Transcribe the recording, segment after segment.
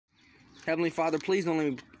Heavenly Father, please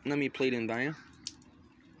don't let me plead in vain.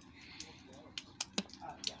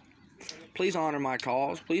 Please honor my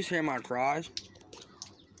cause. Please hear my cries.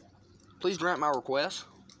 Please grant my requests.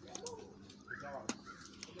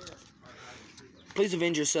 Please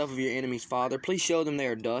avenge yourself of your enemies, Father. Please show them they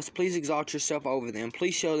are dust. Please exalt yourself over them.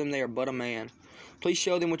 Please show them they are but a man. Please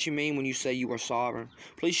show them what you mean when you say you are sovereign.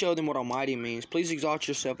 Please show them what Almighty means. Please exalt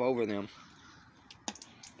yourself over them.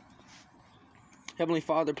 Heavenly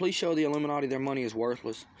Father, please show the Illuminati their money is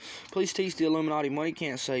worthless. Please teach the Illuminati money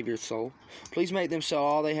can't save your soul. Please make them sell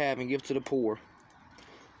all they have and give to the poor.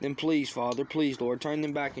 Then please, Father, please, Lord, turn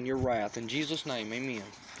them back in your wrath. In Jesus' name, amen.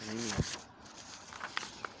 Amen.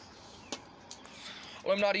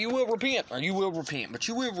 Illuminati, you will repent, or you will repent, but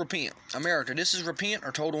you will repent. America, this is repent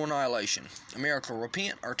or total annihilation. America,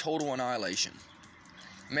 repent or total annihilation.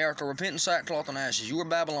 America, repent in sackcloth and ashes. You are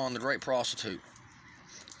Babylon, the great prostitute.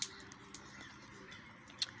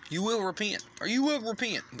 You will repent, or you will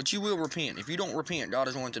repent, but you will repent. If you don't repent, God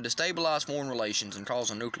is going to destabilize foreign relations and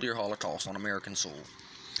cause a nuclear holocaust on American soil.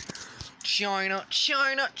 China,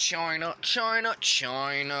 China, China, China,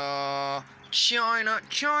 China. China,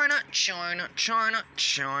 China, China, China,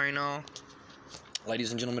 China.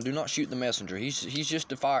 Ladies and gentlemen, do not shoot the messenger. He's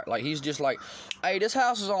just a fire. Like, he's just like, hey, this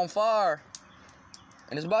house is on fire,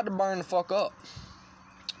 and it's about to burn the fuck up.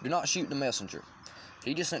 Do not shoot the messenger.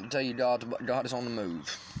 He just sent to tell you God is on the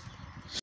move.